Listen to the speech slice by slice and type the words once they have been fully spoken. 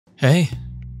Hey,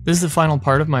 this is the final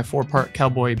part of my 4-part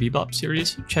Cowboy Bebop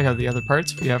series. Check out the other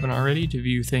parts if you haven't already to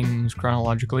view things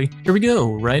chronologically. Here we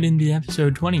go, right into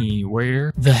episode 20,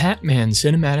 where the Hat Man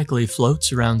cinematically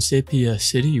floats around Sepia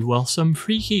City while some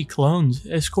freaky clones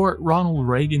escort Ronald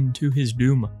Reagan to his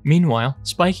doom. Meanwhile,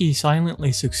 Spiky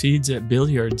silently succeeds at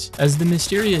billiards as the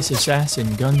mysterious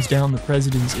assassin guns down the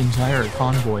president's entire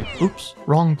convoy. Oops,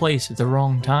 wrong place at the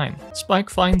wrong time. Spike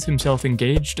finds himself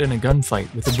engaged in a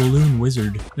gunfight with a balloon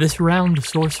wizard. This round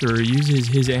sorcerer uses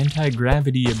his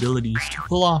anti-gravity abilities to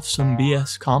pull off some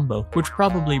BS combo, which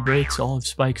probably breaks all of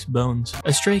Spike's bones.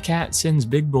 A stray cat sends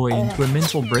Big Boy into a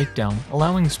mental breakdown,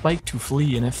 allowing Spike to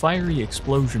flee in a fiery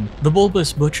explosion. The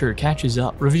bulbous butcher catches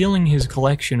up, revealing his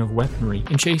collection of weaponry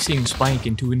and chasing Spike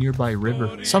into a nearby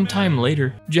river. Sometime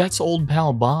later, Jet's old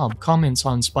pal Bob comments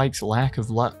on Spike's lack of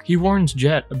luck. He warns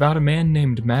Jet about a man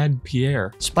named Mad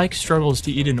Pierre. Spike struggles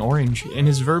to eat an orange and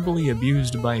is verbally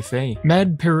abused by Faye.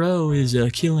 Mad Pierrot is a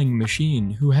killing machine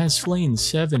who has slain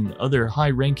 7 other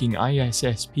high-ranking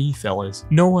ISSP fellas.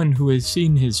 No one who has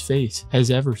seen his face has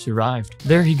ever survived.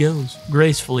 There he goes,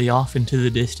 gracefully off into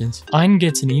the distance. Ein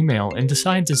gets an email and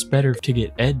decides it's better to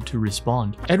get Ed to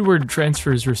respond. Edward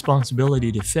transfers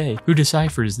responsibility to Faye, who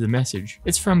deciphers the message.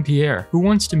 It's from Pierre, who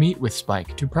wants to meet with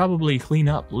Spike to probably clean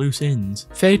up loose ends.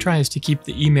 Faye tries to keep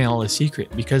the email a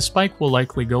secret because Spike will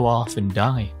likely go off and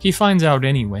die. He finds out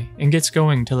anyway and gets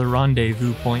going to the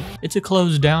rendezvous point. It's a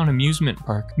closed down amusement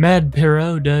park. Mad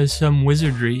Pierrot does some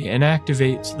wizardry and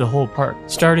activates the whole park,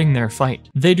 starting their fight.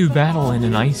 They do battle in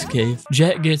an ice cave.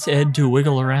 Jet gets Ed to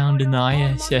wiggle around in the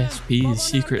ISSP's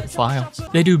secret files.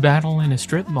 They do battle in a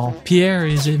strip mall. Pierre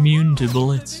is immune to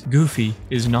bullets. Goofy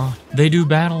is not. They do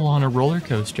battle on a roller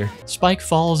coaster. Spike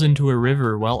falls into a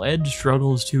river while Ed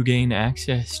struggles to gain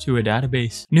access to a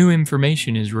database. New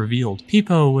information is revealed.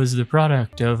 Peepo was the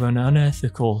product of an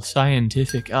unethical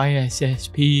scientific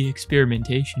ISSP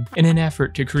experimentation in an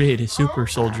effort to create a super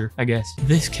soldier, I guess.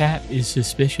 This cat is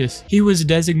suspicious. He was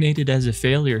designated as a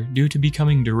failure due to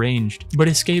becoming deranged, but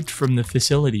escaped from the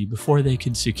facility before they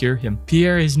could secure him.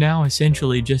 Pierre is now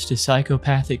essentially just a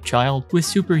psychopathic child with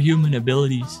superhuman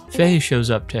abilities. Faye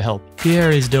shows up to help.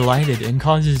 Pierre is delighted and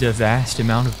causes a vast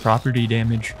amount of property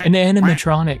damage. An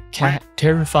animatronic cat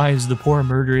terrifies the poor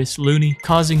murderous loony,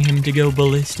 causing him to go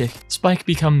ballistic. Spike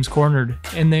becomes cornered,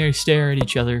 and they stare at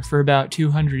each other for about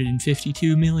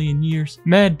 252 million years.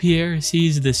 Mad Pierre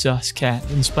sees the sus cat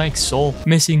in Spike's soul,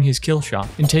 missing his kill shot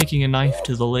and taking a knife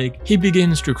to the leg. He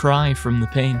begins to cry from the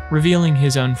pain, revealing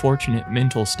his unfortunate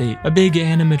mental state. A big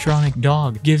animatronic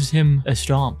dog gives him a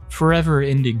stomp, forever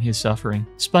ending his suffering.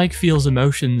 Spike feels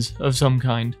emotions of some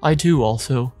kind. I too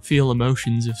also feel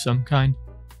emotions of some kind.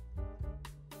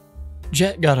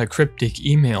 Jet got a cryptic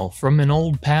email from an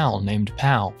old pal named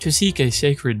Pal to seek a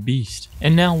sacred beast,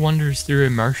 and now wanders through a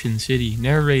Martian city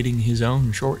narrating his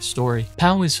own short story.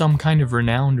 Pal is some kind of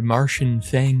renowned Martian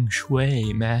feng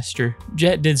shui master.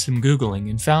 Jet did some googling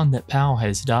and found that Pal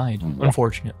has died,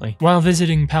 unfortunately. While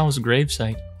visiting Pal's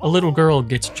gravesite, a little girl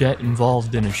gets Jet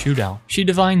involved in a shootout. She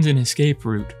divines an escape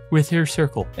route with her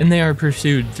circle, and they are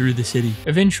pursued through the city,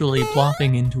 eventually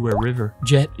plopping into a river.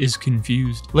 Jet is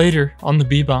confused. Later, on the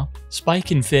Bebop,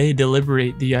 Spike and Faye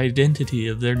deliberate the identity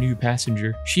of their new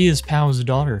passenger. She is Pal's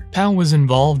daughter. Pal was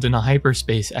involved in a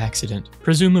hyperspace accident,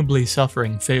 presumably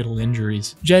suffering fatal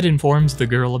injuries. Jet informs the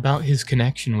girl about his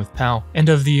connection with Pal, and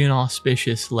of the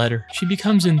inauspicious letter. She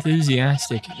becomes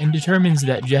enthusiastic and determines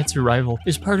that Jet's arrival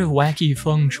is part of wacky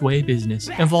feng shui business,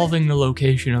 involving the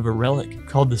location of a relic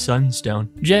called the Sunstone.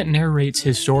 Jet narrates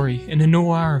his story in a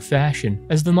noir fashion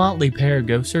as the motley pair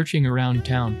go searching around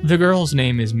town. The girl's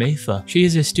name is Meifa. She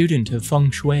is a student of feng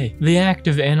shui, the act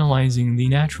of analyzing the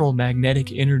natural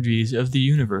magnetic energies of the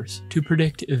universe to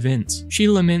predict events. She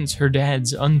laments her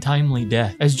dad's untimely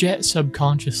death as Jet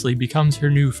subconsciously becomes her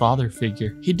new father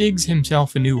figure. He digs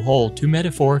himself a new hole to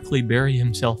metaphorically bury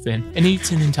himself in and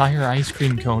eats an entire ice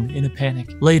cream cone in a panic.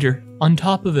 Later, on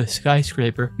top of a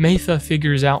skyscraper, Meifa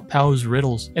figures out Pal's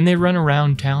riddles, and they run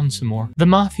around town some more. The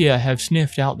Mafia have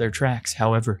sniffed out their tracks,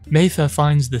 however. Meifa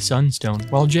finds the Sunstone,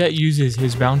 while Jet uses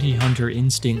his bounty hunter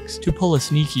instincts to pull a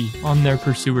sneaky on their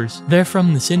pursuers. They're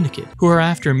from the Syndicate, who are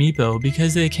after Meepo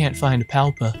because they can't find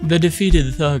Palpa. The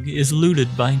defeated thug is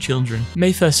looted by children.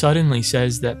 Meifa suddenly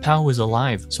says that Pal was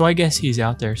alive, so I guess he's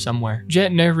out there somewhere.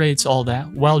 Jet narrates all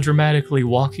that while dramatically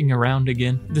walking around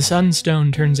again. The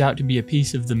Sunstone turns out to be a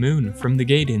piece of the moon, learn from the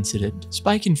gate incident.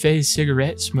 Spike and Faye's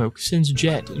cigarette smoke sends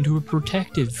Jet into a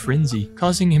protective frenzy,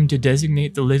 causing him to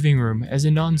designate the living room as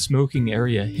a non-smoking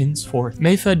area henceforth.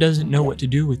 Mayfa doesn't know what to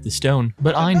do with the stone,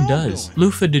 but Ein does.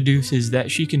 Lufa deduces that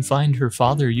she can find her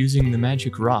father using the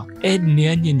magic rock. Ed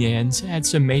Nyanyanyans had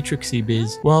some matrixy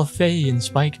biz, while Faye and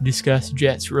Spike discuss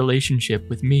Jet's relationship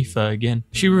with Mifa again.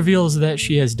 She reveals that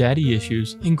she has daddy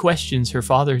issues and questions her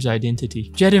father's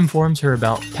identity. Jet informs her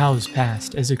about Pow's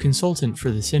past as a consultant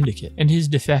for the Syndicate and his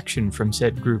defection from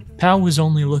said group. Pow was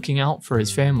only looking out for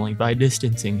his family by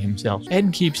distancing himself.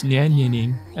 Ed keeps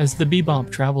Nyanyaning as the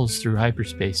Bebop travels through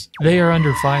hyperspace. They are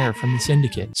under fire from the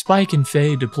Syndicate. Spike and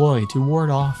Faye deploy to ward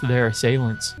off their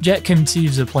assailants. Jet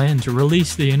conceives a plan to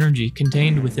release the energy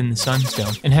contained within the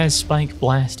Sunstone and has Spike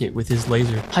blast it with his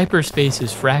laser. Hyperspace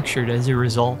is fractured as a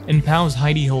result, and Pow's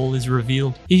hidey hole is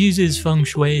revealed. He uses feng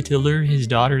shui to lure his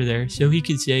daughter there so he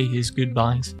could say his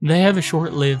goodbyes. They have a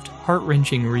short-lived,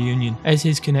 heart-wrenching reunion as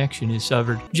his connection is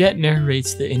severed. Jet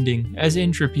narrates the ending as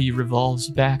entropy revolves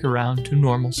back around to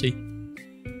normalcy.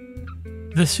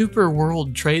 The Super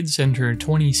World Trade Center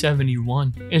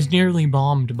 2071 is nearly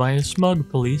bombed by a smug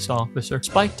police officer.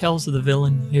 Spike tells the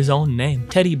villain his own name,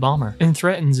 Teddy Bomber, and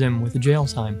threatens him with jail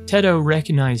time. Teddo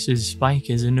recognizes Spike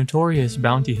as a notorious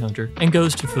bounty hunter and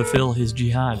goes to fulfill his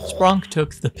jihad. Spronk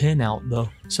took the pin out though,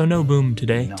 so no boom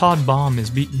today. Todd Bomb is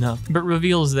beaten up, but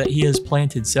reveals that he has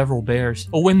planted several bears.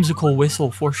 A whimsical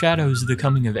whistle foreshadows the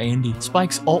coming of Andy,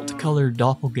 Spike's alt-colored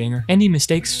doppelganger. Andy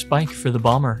mistakes Spike for the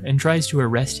bomber and tries to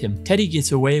arrest him. Teddy gets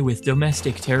away with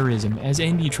domestic terrorism as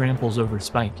Andy tramples over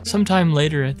Spike. Sometime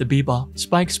later at the Bebop,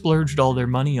 Spike splurged all their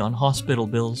money on hospital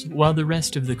bills while the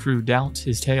rest of the crew doubts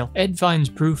his tale. Ed finds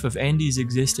proof of Andy's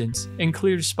existence and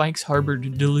clears Spike's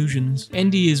harbored delusions.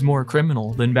 Andy is more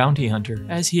criminal than bounty hunter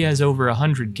as he has over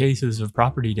 100 cases of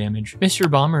property damage. Mr.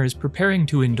 Bomber is preparing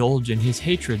to indulge in his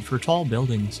hatred for tall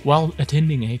buildings while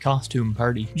attending a costume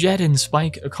party. Jet and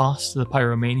Spike accost the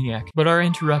pyromaniac, but are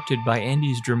interrupted by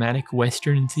Andy's dramatic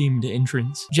Western-themed entrance.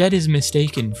 Jet is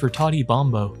mistaken for Toddy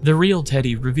Bombo. The real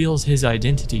Teddy reveals his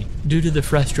identity due to the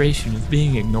frustration of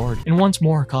being ignored, and once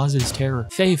more causes terror.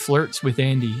 Faye flirts with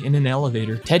Andy in an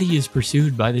elevator. Teddy is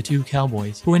pursued by the two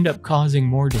cowboys, who end up causing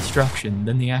more destruction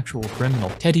than the actual criminal.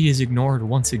 Teddy is ignored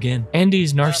once again.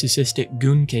 Andy's narcissistic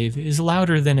goon cave is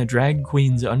louder than a drag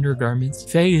queen's undergarments.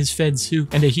 Faye is fed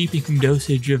soup and a heaping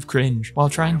dosage of cringe while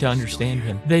trying to understand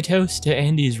him. They toast to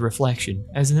Andy's reflection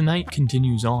as the night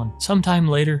continues on. Sometime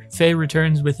later, Faye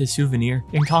returns with a souvenir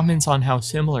and comments on how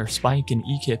similar Spike and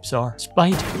Ekips are.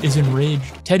 Spike is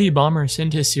enraged. Teddy Bomber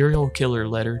sent a serial killer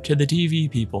letter to the TV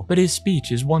people, but his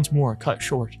speech is once more cut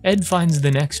short. Ed finds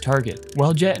the next target,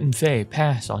 while Jet and Faye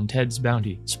pass on Ted's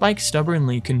bounty. Spike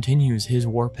stubbornly continues his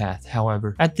warpath,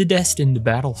 however. At the destined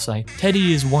battle site,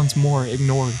 Teddy is once more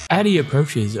ignored. Addy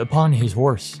approaches upon his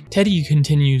horse. Teddy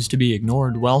continues to be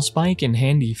ignored while Spike and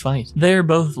Handy fight. They are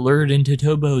both lured into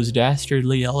Tobo's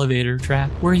dastardly elevator trap,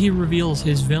 where he reveals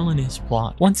his villainous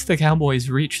plot. Once the cowboys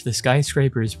reach the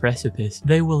skyscraper's precipice,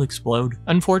 they will explode.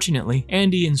 Unfortunately,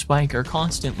 Andy and Spike are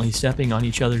constantly stepping on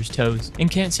each other's toes and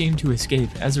can't seem to escape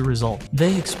as a result.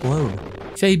 They explode.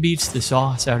 Faye beats the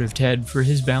sauce out of Ted for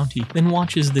his bounty, then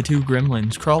watches the two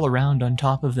gremlins crawl around on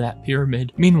top of that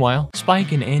pyramid. Meanwhile,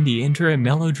 Spike and Andy enter a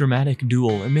melodramatic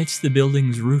duel amidst the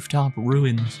building's rooftop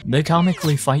ruins. They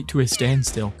comically fight to a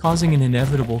standstill, causing an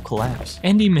inevitable collapse.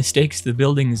 Andy mistakes the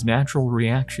building's natural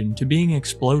reaction to being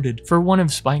exploded for one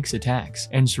of Spike's attacks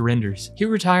and surrenders. He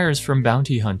retires from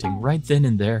bounty hunting right then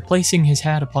and there, placing his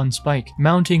hat upon Spike,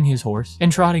 mounting his horse,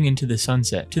 and trotting into the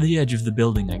sunset to the edge of the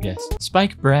building, I guess.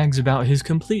 Spike brags about his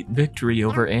complete victory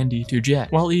over Andy to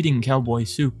Jet while eating cowboy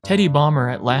soup. Teddy Bomber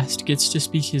at last gets to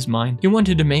speak his mind. He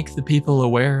wanted to make the people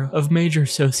aware of major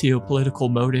socio-political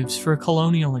motives for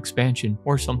colonial expansion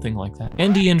or something like that.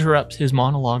 Andy interrupts his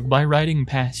monologue by riding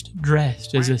past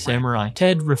dressed as a samurai.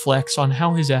 Ted reflects on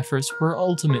how his efforts were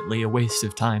ultimately a waste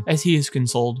of time as he is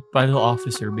consoled by the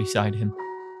officer beside him.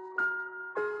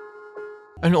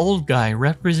 An old guy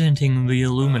representing the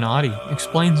Illuminati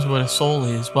explains what a soul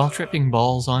is while tripping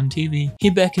balls on TV.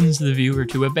 He beckons the viewer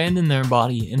to abandon their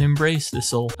body and embrace the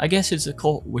soul. I guess it's a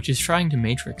cult which is trying to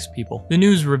matrix people. The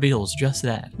news reveals just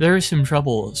that. There is some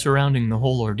trouble surrounding the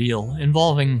whole ordeal,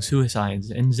 involving suicides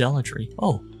and zealotry.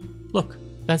 Oh, look.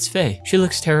 That's Faye. She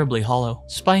looks terribly hollow.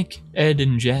 Spike Ed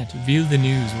and Jet view the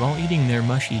news while eating their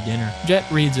mushy dinner. Jet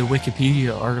reads a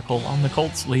Wikipedia article on the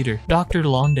cult's leader, Dr.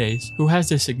 Londays, who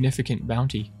has a significant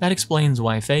bounty. That explains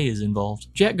why Faye is involved.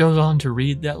 Jet goes on to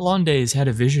read that Londays had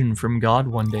a vision from God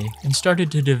one day and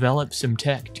started to develop some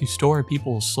tech to store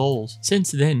people's souls.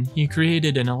 Since then, he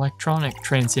created an electronic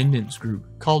transcendence group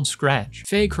called Scratch.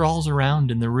 Faye crawls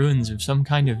around in the ruins of some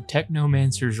kind of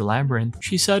technomancer's labyrinth.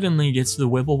 She suddenly gets the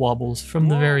wibble wobbles from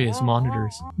the various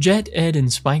monitors. Jet, Ed,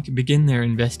 and Spike begin their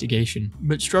investigation,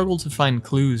 but struggle to find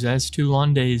clues as to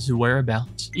Londays'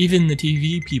 whereabouts. Even the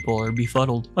TV people are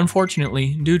befuddled.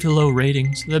 Unfortunately, due to low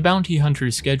ratings, the bounty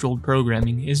hunter's scheduled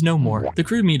programming is no more. The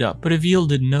crew meet up, but have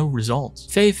yielded no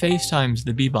results. Faye FaceTimes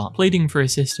the Bebop, pleading for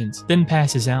assistance, then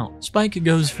passes out. Spike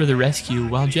goes for the rescue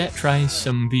while Jet tries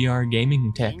some VR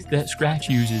gaming tech that Scratch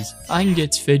uses. Ein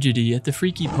gets fidgety at the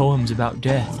freaky poems about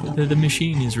death that the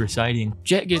machine is reciting.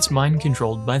 Jet gets mind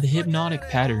controlled by the hypnotic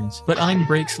patterns, but Ein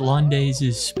breaks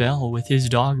Londays' spell with his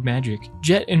dog magic.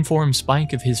 Jet informs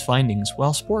Spike of his findings,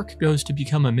 while Spork goes to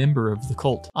become a member of the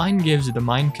cult. Ein gives the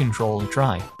mind control a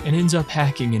try, and ends up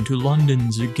hacking into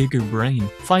London's Giga brain,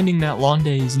 finding that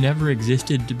Londays never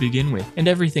existed to begin with, and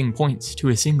everything points to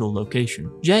a single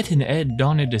location. Jet and Ed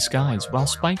don a disguise while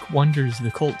Spike wanders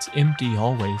the cult's empty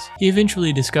hallways. He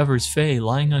eventually discovers Faye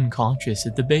lying unconscious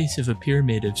at the base of a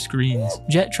pyramid of screens.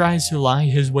 Jet tries to lie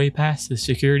his way past the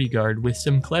security guard with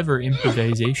some clever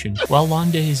improvisation, while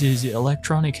Londays'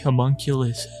 electronic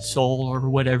homunculus soul, or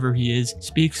whatever he is,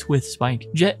 speaks with Spike.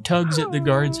 Jet tugs at the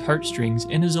guard's heartstrings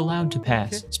and is allowed to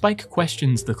pass. Spike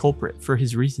questions the culprit for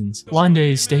his reasons.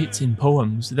 Londays states in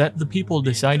poems that the people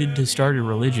decided to start a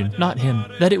religion, not him,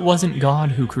 that it wasn't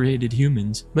God who created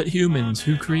humans, but humans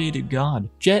who created God.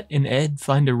 Jet and Ed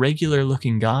find a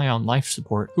regular-looking guy on life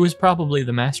support who is probably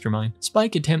the mastermind.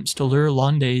 Spike attempts to lure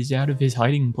Londays out of his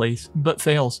hiding place, but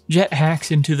fails. Jet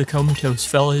hacks into the comatose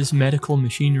fella's medical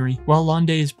machinery, while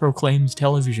Londays proclaims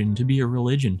television to be a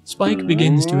religion. Spike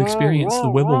begins to experience the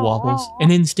wibble wobbles,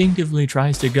 and instinctively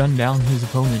tries to gun down his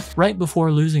opponent. Right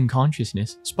before losing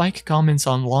consciousness, Spike comments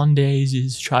on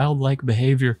Londays' childlike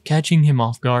behavior, catching him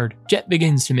off guard. Jet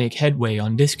begins to make headway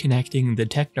on disconnecting the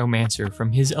technomancer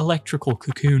from his electrical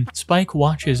cocoon. Spike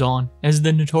watches on as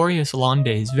the notorious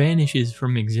Londays vanishes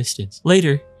from existence.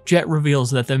 Later, Jet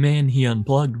reveals that the man he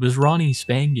unplugged was Ronnie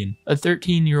Spangen, a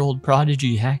 13-year-old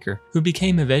prodigy hacker who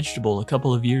became a vegetable a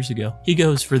couple of years ago. He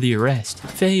goes for the arrest.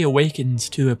 Faye awakens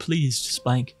to a pleased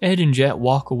Spike. Ed and Jet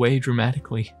walk away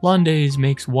dramatically. Londays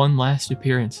makes one last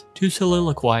appearance to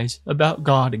soliloquize about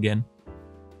God again.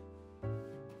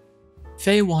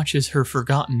 Faye watches her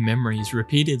forgotten memories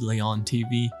repeatedly on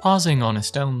TV, pausing on a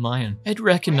stone lion. Ed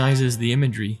recognizes the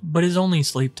imagery, but is only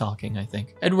sleep-talking, I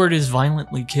think. Edward is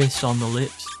violently kissed on the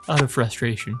lips, out of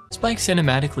frustration. Spike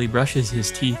cinematically brushes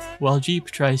his teeth, while Jeep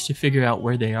tries to figure out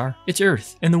where they are. It's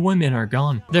Earth, and the women are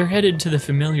gone. They're headed to the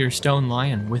familiar stone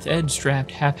lion, with Ed strapped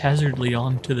haphazardly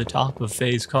onto the top of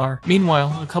Faye's car.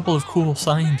 Meanwhile, a couple of cool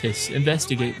scientists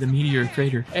investigate the meteor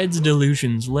crater. Ed's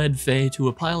delusions led Faye to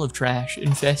a pile of trash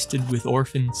infested with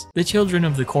orphans. The children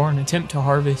of the corn attempt to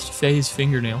harvest Faye's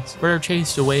fingernails, but are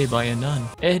chased away by a nun.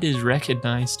 Ed is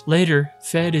recognized. Later,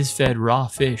 Fed is fed raw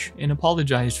fish and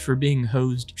apologized for being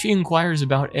hosed. She inquires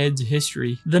about Ed's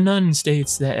history. The nun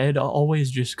states that Ed always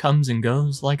just comes and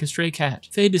goes like a stray cat.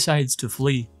 Faye decides to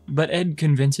flee, but Ed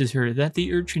convinces her that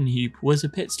the urchin heap was a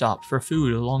pit stop for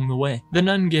food along the way. The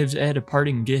nun gives Ed a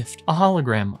parting gift, a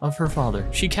hologram of her father.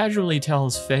 She casually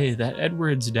tells Faye that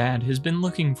Edward's dad has been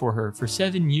looking for her for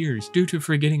 7 years due to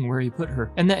forgetting where he put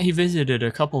her, and that he visited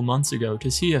a couple months ago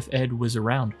to see if Ed was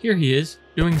around. Here he is,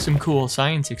 doing some cool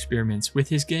science experiments with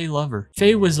his gay lover.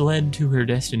 Faye was led to her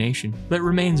destination, but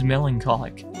remains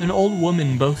melancholic. An old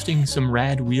woman boasting some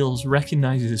rad wheels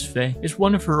recognizes Faye. It's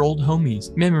one of her old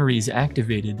homies. Memories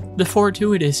activated. The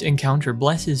fortuitous encounter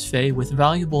blesses Faye with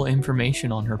valuable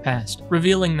information on her past,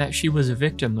 revealing that she was a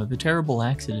victim of a terrible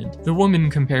accident. The woman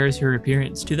compares her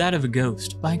appearance to that of a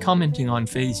ghost by commenting on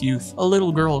Faye's youth. A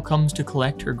little girl comes to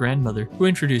collect her grandmother, who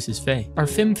introduces Faye. Our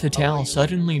femme fatale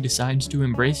suddenly decides to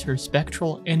embrace her spectral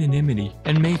anonymity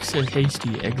and makes a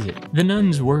hasty exit. The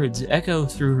nun's words echo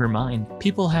through her mind.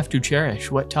 People have to cherish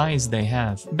what ties they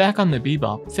have. Back on the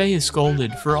Bebop, Faye is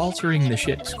scolded for altering the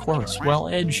ship's course, while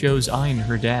Ed shows Ein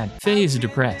her dad. Faye is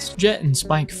depressed. Jet and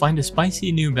Spike find a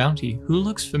spicy new bounty who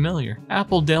looks familiar.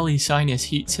 Apple Deli Sinus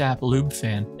Heat Sap Lube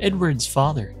Fan. Edward's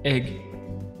father, Egg.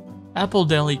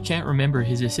 Appledeli can't remember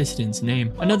his assistant's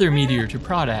name. Another meteor to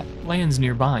prod at lands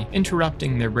nearby,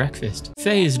 interrupting their breakfast.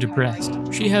 Faye is depressed.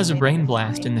 She has a brain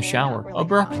blast in the shower,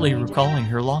 abruptly recalling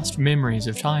her lost memories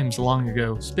of times long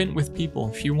ago spent with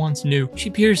people she once knew. She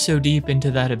peers so deep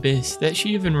into that abyss that she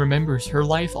even remembers her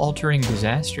life-altering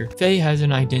disaster. Faye has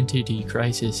an identity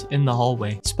crisis in the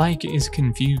hallway. Spike is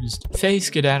confused. Faye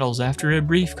skedaddles after a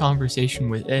brief conversation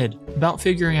with Ed about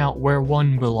figuring out where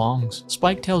one belongs.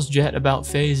 Spike tells Jet about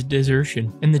Faye's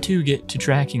desertion, and the two get to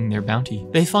tracking their bounty.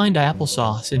 They find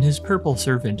Applesauce and his purple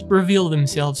servant, reveal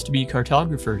themselves to be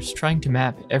cartographers trying to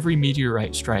map every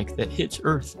meteorite strike that hits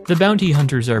Earth. The bounty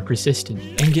hunters are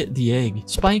persistent and get the egg.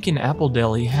 Spike and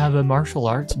Appledeli have a martial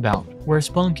arts bout where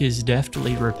Spunk is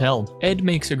deftly repelled. Ed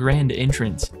makes a grand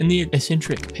entrance, and the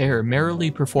eccentric pair merrily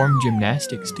perform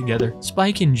gymnastics together.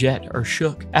 Spike and Jet are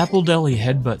shook. Appledeli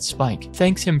headbutts Spike,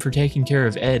 thanks him for taking care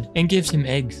of Ed, and gives him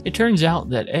eggs. It turns out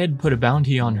that Ed put a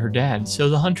bounty on her dad, so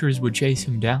the hunters would chase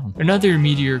him down. Another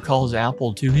meteor calls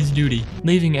Apple to his duty,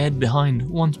 leaving Ed behind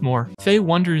once more. Faye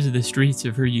wanders the streets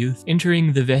of her youth,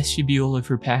 entering the vestibule of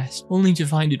her past, only to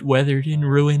find it weathered and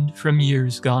ruined from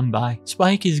years gone by.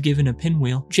 Spike is given a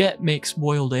pinwheel. Jet makes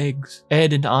boiled eggs.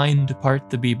 Ed and Ein depart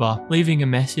the Bebop, leaving a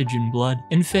message in blood,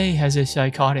 and Faye has a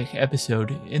psychotic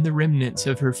episode in the remnants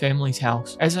of her family's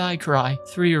house, as I cry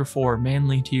 3 or 4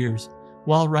 manly tears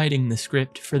while writing the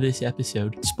script for this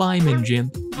episode. Spime and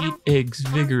Jimp eat eggs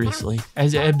vigorously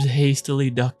as Eb's hastily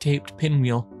duct-taped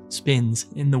pinwheel spins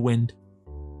in the wind.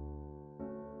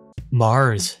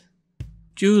 Mars.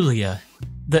 Julia.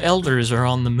 The elders are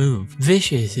on the move.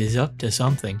 Vicious is up to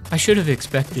something. I should have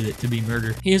expected it to be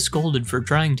murder. He is scolded for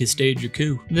trying to stage a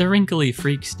coup. The wrinkly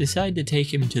freaks decide to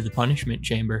take him to the punishment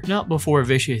chamber. Not before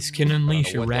Vicious can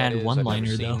unleash a rad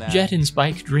one-liner though. Jet and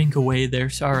Spike drink away their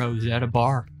sorrows at a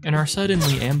bar and are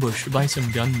suddenly ambushed by some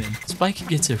gunmen. Spike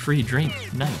gets a free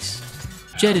drink. Nice.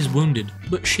 Jet is wounded,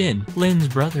 but Shin, Lynn's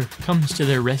brother, comes to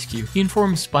their rescue. He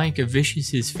informs Spike of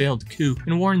Vicious's failed coup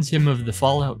and warns him of the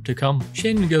fallout to come.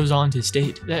 Shin goes on to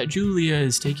state that Julia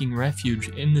is taking refuge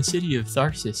in the city of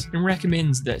Tharsis and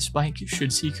recommends that Spike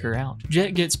should seek her out.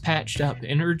 Jet gets patched up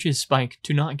and urges Spike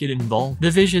to not get involved.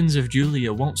 The visions of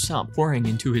Julia won't stop pouring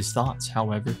into his thoughts,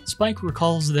 however. Spike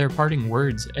recalls their parting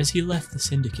words as he left the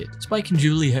syndicate. Spike and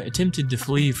Julia attempted to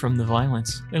flee from the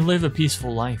violence and live a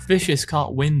peaceful life. Vicious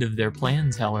caught wind of their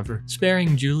plans, however,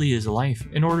 sparing Julia's life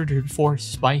in order to force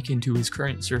Spike into his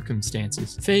current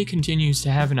circumstances. Faye continues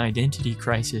to have an identity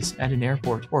crisis at an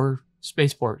airport, or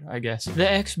spaceport, I guess.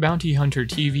 The ex-bounty hunter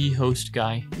TV host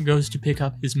guy goes to pick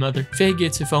up his mother. Faye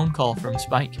gets a phone call from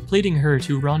Spike, pleading her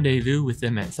to rendezvous with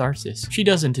them at Tharsis. She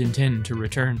doesn't intend to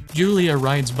return. Julia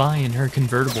rides by in her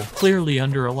convertible, clearly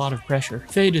under a lot of pressure.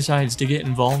 Faye decides to get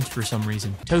involved for some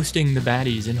reason, toasting the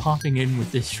baddies and hopping in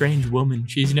with this strange woman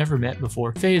she's never met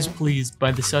before. Faye is pleased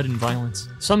by the sudden violence.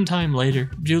 Sometime later,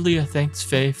 Julia thanks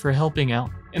Faye for helping out,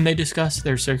 and they discuss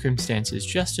their circumstances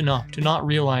just enough to not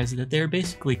realize that they're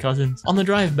basically cousins. On the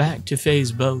drive back to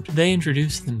Faye's boat, they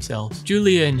introduce themselves.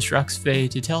 Julia instructs Faye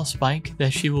to tell Spike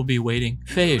that she will be waiting.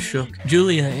 Faye is shook.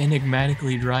 Julia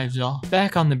enigmatically drives off.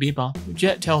 Back on the Bebop,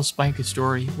 Jet tells Spike a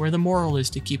story where the moral is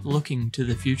to keep looking to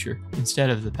the future instead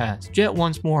of the past. Jet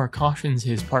once more cautions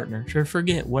his partner to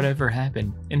forget whatever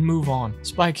happened and move on.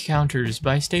 Spike counters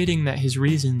by stating that his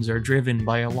reasons are driven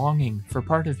by a longing for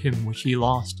part of him which he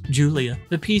lost, Julia,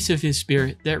 the piece of his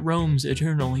spirit that roams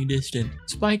eternally distant.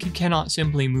 Spike cannot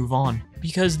simply move on,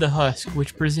 because the husk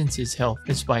which presents itself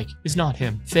as Spike is not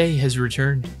him. Faye has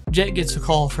returned. Jet gets a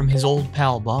call from his old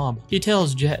pal Bob. He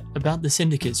tells Jet about the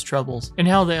Syndicate's troubles, and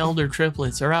how the Elder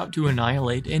Triplets are out to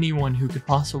annihilate anyone who could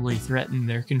possibly threaten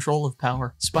their control of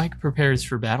power. Spike prepares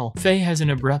for battle. Faye has an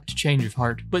abrupt change of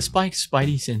heart, but Spike's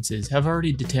spidey senses have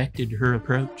already detected her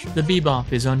approach. The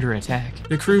Bebop is under attack.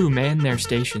 The crew man their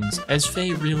stations as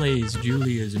Faye relays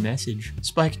Julia's message.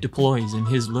 Spike deploys in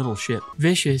his little ship.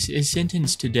 Vicious is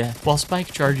sentenced to death, while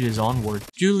Spike charges onward.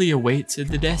 Julia waits at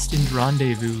the destined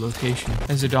rendezvous location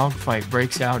as a dogfight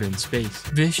breaks out in space.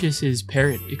 Vicious's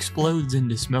parrot explodes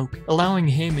into smoke, allowing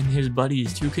him and his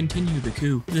buddies to continue the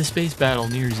coup. The space battle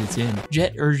nears its end.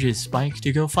 Jet urges Spike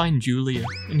to go find Julia,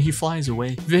 and he flies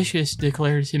away. Vicious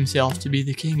declares himself to be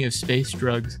the king of space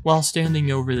drugs, while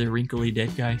standing over the wrinkly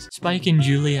dead guys. Spike and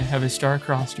Julia have a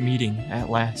star-crossed meeting at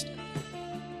last.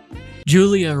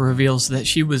 Julia reveals that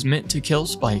she was meant to kill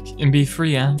Spike and be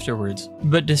free afterwards,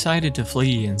 but decided to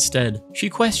flee instead. She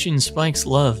questions Spike's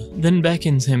love, then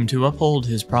beckons him to uphold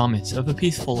his promise of a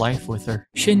peaceful life with her.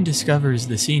 Shin discovers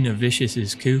the scene of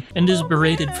Vicious's coup and is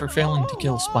berated for failing to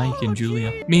kill Spike and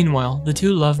Julia. Meanwhile, the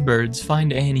two lovebirds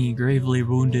find Annie gravely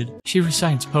wounded. She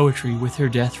recites poetry with her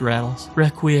death rattles.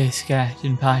 Requiescat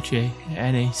in pace,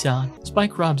 Annie-san.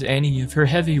 Spike robs Annie of her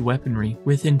heavy weaponry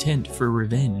with intent for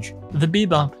revenge. The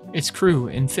Bebop, its crew,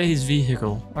 and Faye's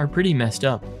vehicle are pretty messed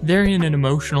up. They're in an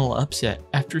emotional upset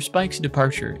after Spike's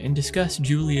departure and discuss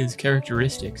Julia's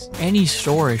characteristics. Annie's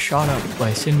store is shot up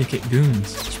by syndicate goons.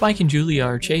 Spike and Julia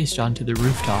are chased onto the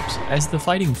rooftops as the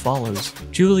fighting follows.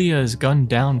 Julia is gunned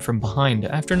down from behind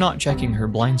after not checking her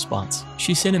blind spots.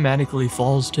 She cinematically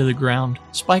falls to the ground.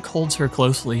 Spike holds her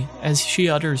closely as she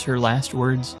utters her last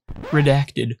words,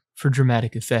 redacted, for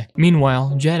dramatic effect.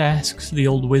 Meanwhile, Jet asks the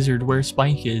old wizard where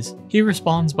Spike is. He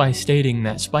responds by stating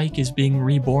that Spike is being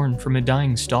reborn from a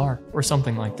dying star, or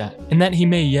something like that, and that he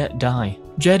may yet die.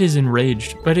 Jet is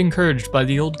enraged, but encouraged by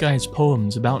the old guy's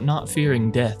poems about not fearing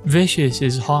death. Vicious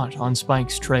is hot on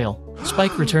Spike's trail.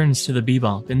 Spike returns to the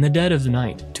Bebop in the dead of the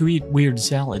night to eat weird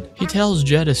salad. He tells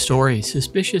Jet a story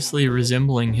suspiciously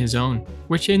resembling his own,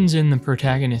 which ends in the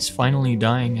protagonist finally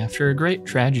dying after a great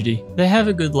tragedy. They have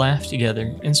a good laugh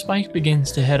together, and Spike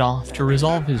begins to head off to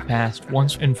resolve his past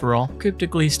once and for all,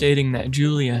 cryptically stating that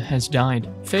Julia has died.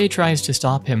 Faye tries to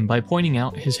stop him by pointing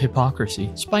out his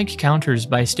hypocrisy. Spike counters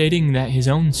by stating that his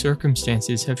own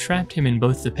circumstances have trapped him in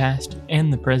both the past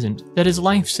and the present, that his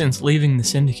life since leaving the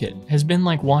Syndicate has been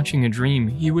like watching a dream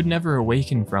he would never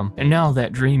awaken from, and now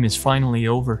that dream is finally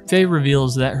over. Faye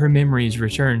reveals that her memories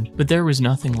returned, but there was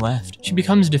nothing left. She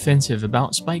becomes defensive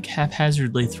about Spike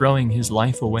haphazardly throwing his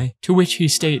life away, to which he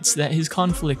states that his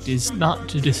conflict is not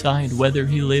to decide whether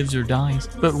he lives or dies,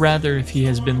 but rather if he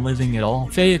has been living at all.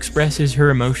 Faye expresses her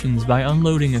emotions by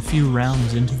unloading a few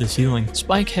rounds into the ceiling.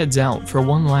 Spike heads out for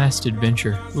one last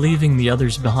adventure, leaving the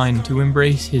others behind to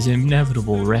embrace his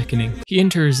inevitable reckoning. He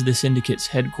enters the Syndicate's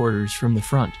headquarters from the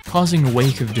front, causing a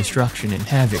wake of destruction and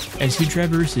havoc as he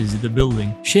traverses the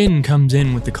building. Shin comes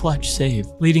in with the clutch save,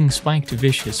 leading Spike to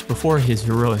Vicious before his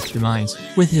heroic demise.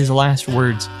 With his last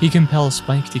words, he compels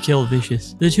Spike to kill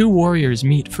Vicious. The two warriors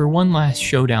meet for one last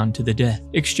showdown to the death,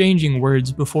 exchanging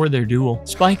words before their duel.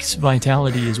 Spike's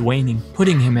vitality is waning,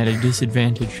 putting him at a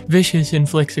disadvantage. Vicious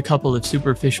inflicts a couple of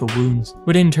superficial wounds,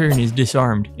 but in turn is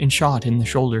disarmed and shot in the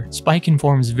shoulder. Spike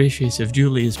informs Vicious of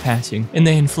Julia's passing, and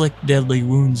they inflict deadly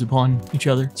wounds upon each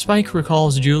other. Spike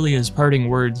recalls Julia's parting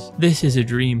words, "This is a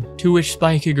dream," to which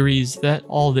Spike agrees that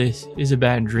all this is a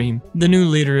bad dream. The new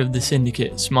leader of the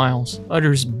Syndicate smiles,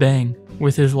 utters bang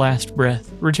with his last breath,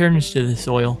 returns to the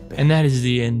soil, and that is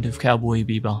the end of Cowboy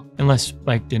Bebop. Unless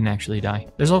Spike didn't actually die.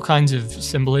 There's all kinds of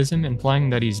symbolism implying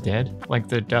that he's dead, like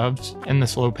the doves and the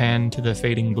slow pan to the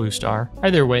fading blue star.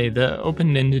 Either way, the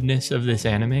open-endedness of this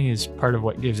anime is part of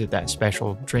what gives it that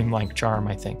special dreamlike charm,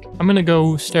 I think. I'm gonna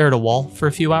go stare at a wall for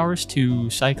a few hours to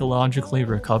psychologically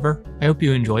recover. I hope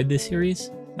you enjoyed this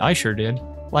series. I sure did.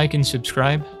 Like and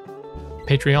subscribe.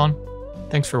 Patreon.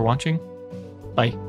 Thanks for watching. Bye.